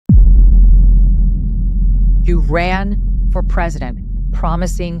You ran for president,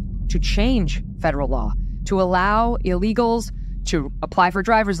 promising to change federal law, to allow illegals to apply for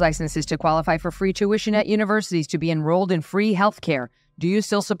driver's licenses, to qualify for free tuition at universities, to be enrolled in free health care. Do you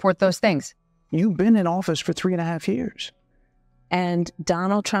still support those things? You've been in office for 3.5 years. And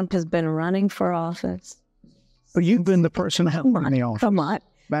Donald Trump has been running for office. But you've been the person in the office. Come on.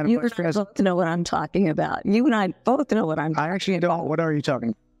 You and I both know what I'm talking about. You and I both know what I'm talking about. I actually don't. What are you talking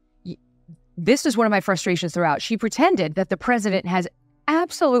about? This is one of my frustrations throughout. She pretended that the president has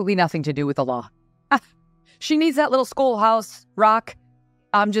absolutely nothing to do with the law. She needs that little schoolhouse rock,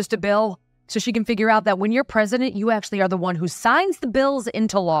 I'm just a bill, so she can figure out that when you're president, you actually are the one who signs the bills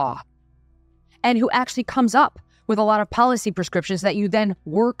into law and who actually comes up with a lot of policy prescriptions that you then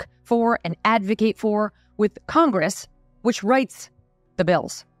work for and advocate for with Congress, which writes the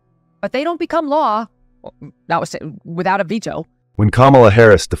bills. But they don't become law without a veto. When Kamala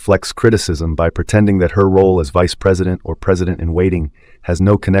Harris deflects criticism by pretending that her role as vice president or president-in-waiting has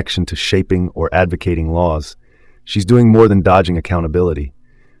no connection to shaping or advocating laws, she's doing more than dodging accountability.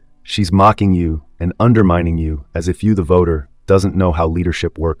 She's mocking you and undermining you as if you, the voter, doesn't know how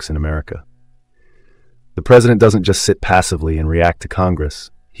leadership works in America. The president doesn't just sit passively and react to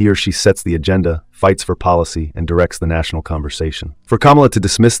Congress. He or she sets the agenda, fights for policy, and directs the national conversation. For Kamala to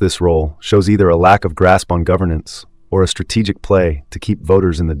dismiss this role shows either a lack of grasp on governance or a strategic play to keep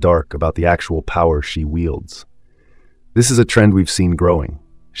voters in the dark about the actual power she wields. This is a trend we've seen growing,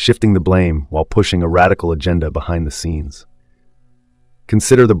 shifting the blame while pushing a radical agenda behind the scenes.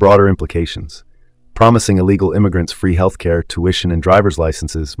 Consider the broader implications. Promising illegal immigrants free healthcare, tuition, and driver's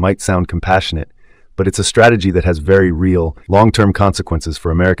licenses might sound compassionate, but it's a strategy that has very real, long-term consequences for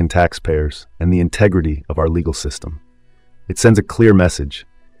American taxpayers and the integrity of our legal system. It sends a clear message.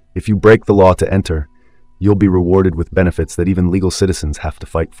 If you break the law to enter, you'll be rewarded with benefits that even legal citizens have to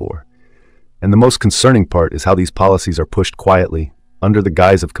fight for. And the most concerning part is how these policies are pushed quietly, under the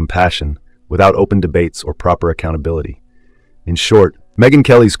guise of compassion, without open debates or proper accountability. In short, Megyn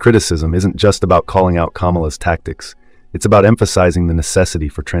Kelly's criticism isn't just about calling out Kamala's tactics. It's about emphasizing the necessity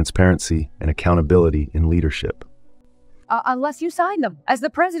for transparency and accountability in leadership. Unless you sign them. As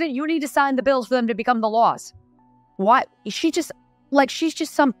the president, you need to sign the bills for them to become the laws. Why? She's just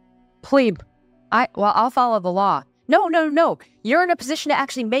some plebe. I'll follow the law. No. You're in a position to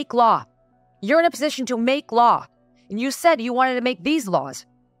actually make law. You're in a position to make law. And you said you wanted to make these laws.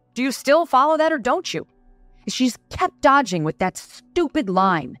 Do you still follow that or don't you? She's kept dodging with that stupid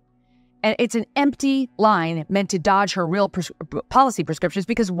line. And it's an empty line meant to dodge her real policy prescriptions,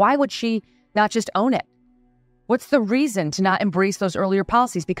 because why would she not just own it? What's the reason to not embrace those earlier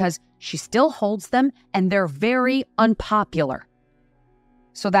policies? Because she still holds them and they're very unpopular.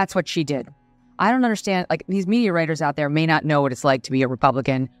 So that's what she did. I don't understand, like, these media writers out there may not know what it's like to be a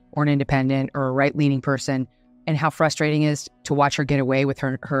Republican or an independent or a right-leaning person, and how frustrating it is to watch her get away with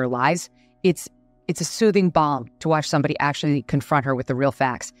her lies. It's a soothing balm to watch somebody actually confront her with the real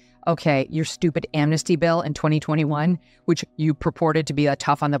facts. Okay, your stupid amnesty bill in 2021, which you purported to be a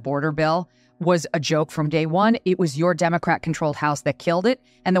tough on the border bill, was a joke from day one. It was your Democrat-controlled House that killed it,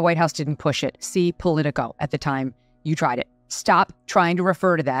 and the White House didn't push it. See Politico at the time you tried it. Stop trying to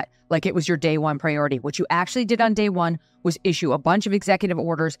refer to that like it was your day one priority. What you actually did on day one was issue a bunch of executive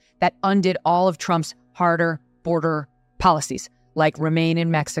orders that undid all of Trump's harder border policies, like remain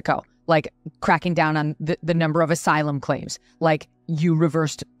in Mexico, like cracking down on the number of asylum claims, like you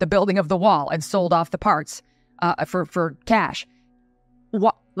reversed the building of the wall and sold off the parts for cash.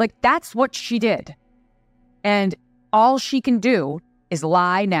 Like, that's what she did. And all she can do is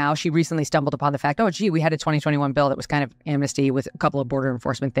lie now. She recently stumbled upon the fact, oh, gee, we had a 2021 bill that was kind of amnesty with a couple of border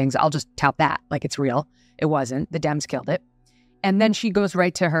enforcement things. I'll just tout that like it's real. It wasn't. The Dems killed it. And then she goes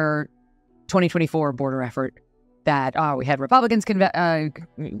right to her 2024 border effort that, we had Republicans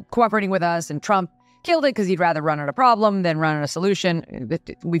cooperating with us, and Trump killed it because he'd rather run on a problem than run on a solution.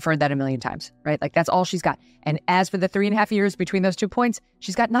 We've heard that a million times, right? Like, that's all she's got. And as for the 3.5 years between those 2 points,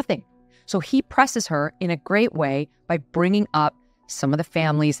 she's got nothing. So he presses her in a great way by bringing up some of the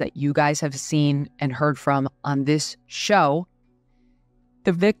families that you guys have seen and heard from on this show,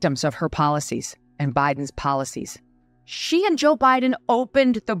 the victims of her policies and Biden's policies. She and Joe Biden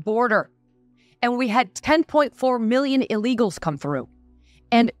opened the border, and we had 10.4 million illegals come through.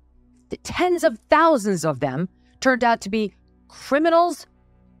 And tens of thousands of them turned out to be criminals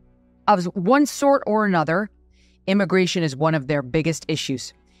of one sort or another. Immigration is one of their biggest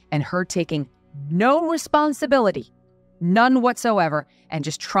issues, and her taking no responsibility, none whatsoever, and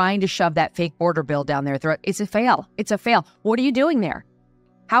just trying to shove that fake border bill down their throat. It's a fail. It's a fail. What are you doing there?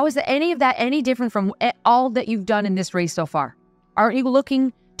 How is any of that any different from all that you've done in this race so far? Aren't you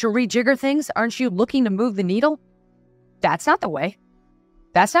looking to rejigger things? Aren't you looking to move the needle? That's not the way.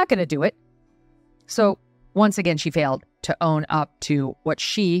 That's not going to do it. So once again, she failed to own up to what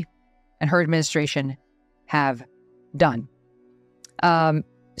she and her administration have done.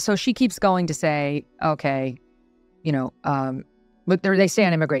 So she keeps going to say, okay, look, they say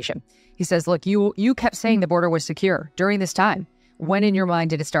on immigration. He says, look, you kept saying the border was secure during this time. When in your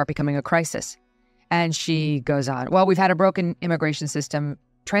mind did it start becoming a crisis? And she goes on, well, we've had a broken immigration system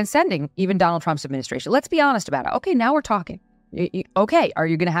transcending even Donald Trump's administration. Let's be honest about it. Okay, now we're talking. Okay, are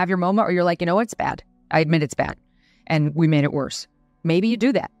you going to have your moment or you're like, you know what, it's bad. I admit it's bad. And we made it worse. Maybe you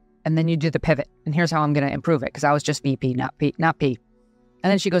do that. And then you do the pivot. And here's how I'm going to improve it because I was just VP, not P. And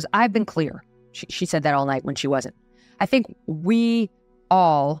then she goes, I've been clear. She said that all night when she wasn't. I think we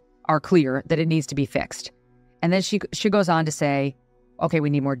all are clear that it needs to be fixed. And then she goes on to say, okay, we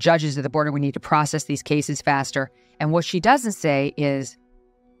need more judges at the border. We need to process these cases faster. And what she doesn't say is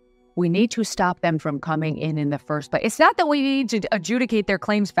we need to stop them from coming in the first place. It's not that we need to adjudicate their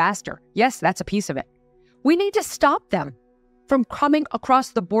claims faster. Yes, that's a piece of it. We need to stop them from coming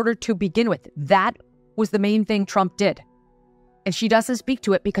across the border to begin with. That was the main thing Trump did. And she doesn't speak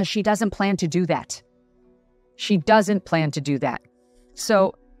to it because she doesn't plan to do that. She doesn't plan to do that.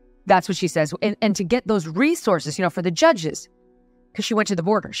 So that's what she says. And to get those resources, for the judges, because she went to the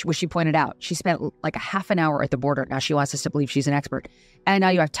border, which she pointed out. She spent like a half an hour at the border. Now she wants us to believe she's an expert. And now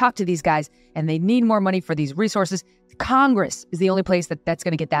you have talked to these guys and they need more money for these resources. Congress is the only place that's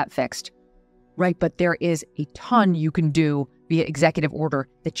going to get that fixed. Right? But there is a ton you can do via executive order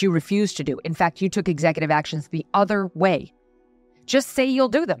that you refuse to do. In fact, you took executive actions the other way. Just say you'll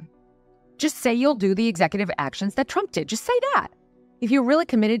do them. Just say you'll do the executive actions that Trump did. Just say that. If you're really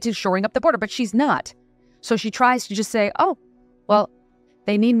committed to shoring up the border, but she's not. So she tries to just say, oh, well,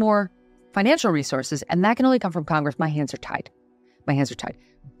 they need more financial resources, and that can only come from Congress. My hands are tied. My hands are tied.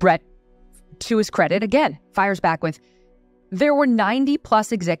 Brett, to his credit, again, fires back with, there were 90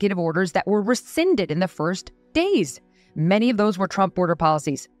 plus executive orders that were rescinded in the first days. Many of those were Trump border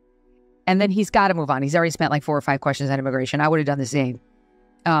policies. And then he's got to move on. He's already spent like 4 or 5 questions on immigration. I would have done the same.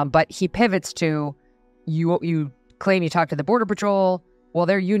 But he pivots to, you claim you talked to the Border Patrol. Well,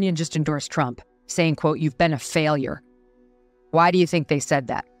 their union just endorsed Trump, saying, quote, you've been a failure. Why do you think they said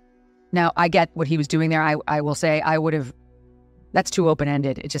that? Now, I get what he was doing there. I will say I would have, that's too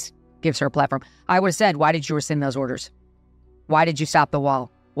open-ended. It just gives her a platform. I would have said, why did you rescind those orders? Why did you stop the wall?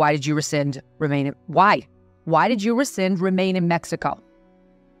 Why did you rescind why? Why did you rescind remain in Mexico?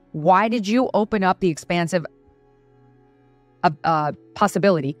 Why did you open up the expansive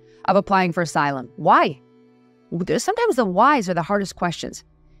possibility of applying for asylum? Why? Sometimes the whys are the hardest questions.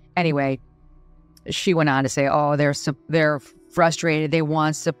 Anyway, she went on to say, oh, they're frustrated. They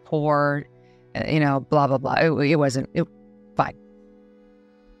want support, blah, blah, blah. It wasn't fine.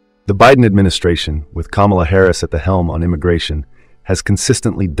 The Biden administration, with Kamala Harris at the helm on immigration, has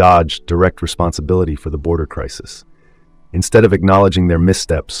consistently dodged direct responsibility for the border crisis. Instead of acknowledging their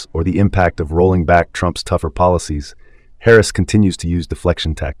missteps or the impact of rolling back Trump's tougher policies, Harris continues to use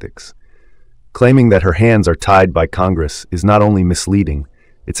deflection tactics. Claiming that her hands are tied by Congress is not only misleading,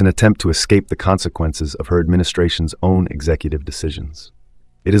 it's an attempt to escape the consequences of her administration's own executive decisions.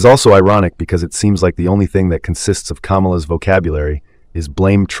 It is also ironic because it seems like the only thing that consists of Kamala's vocabulary is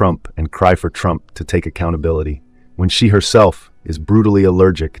blame Trump and cry for Trump to take accountability, when she herself is brutally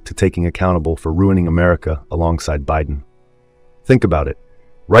allergic to taking accountable for ruining America alongside Biden. Think about it.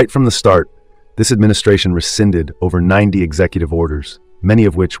 Right from the start, this administration rescinded over 90 executive orders, many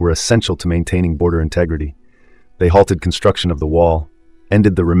of which were essential to maintaining border integrity. They halted construction of the wall,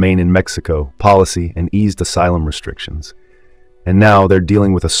 ended the Remain in Mexico policy, and eased asylum restrictions. And now they're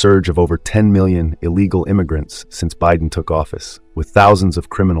dealing with a surge of over 10 million illegal immigrants since Biden took office, with thousands of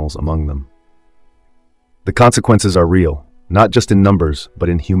criminals among them. The consequences are real, not just in numbers, but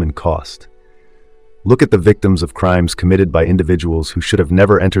in human cost. Look at the victims of crimes committed by individuals who should have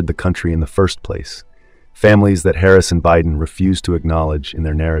never entered the country in the first place, families that Harris and Biden refuse to acknowledge in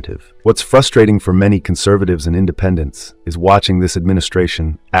their narrative. What's frustrating for many conservatives and independents is watching this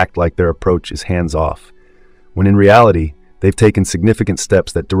administration act like their approach is hands-off, when in reality, they've taken significant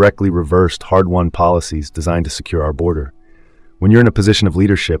steps that directly reversed hard-won policies designed to secure our border. When you're in a position of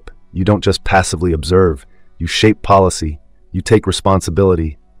leadership, you don't just passively observe, you shape policy, you take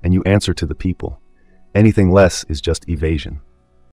responsibility, and you answer to the people. Anything less is just evasion.